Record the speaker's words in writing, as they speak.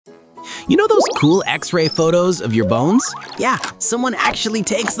You know those cool X-ray photos of your bones? Yeah, someone actually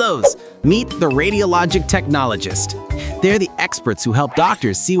takes those. Meet the Radiologic Technologist. They're the experts who help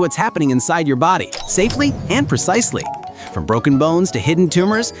doctors see what's happening inside your body, safely and precisely. From broken bones to hidden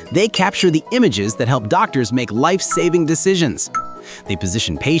tumors, they capture the images that help doctors make life-saving decisions. They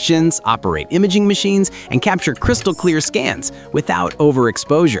position patients, operate imaging machines, and capture crystal-clear scans without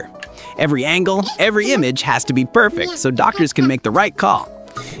overexposure. Every angle, every image has to be perfect so doctors can make the right call.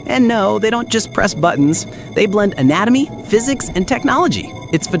 And no, they don't just press buttons. They blend anatomy, physics, and technology.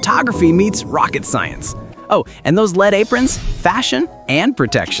 It's photography meets rocket science. Oh, and those lead aprons, fashion and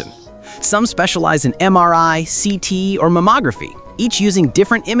protection. Some specialize in MRI, CT, or mammography, each using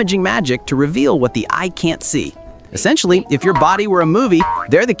different imaging magic to reveal what the eye can't see. Essentially, if your body were a movie,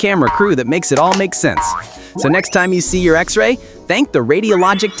 they're the camera crew that makes it all make sense. So next time you see your X-ray, thank the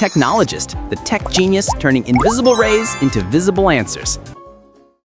Radiologic Technologist, the tech genius turning invisible rays into visible answers.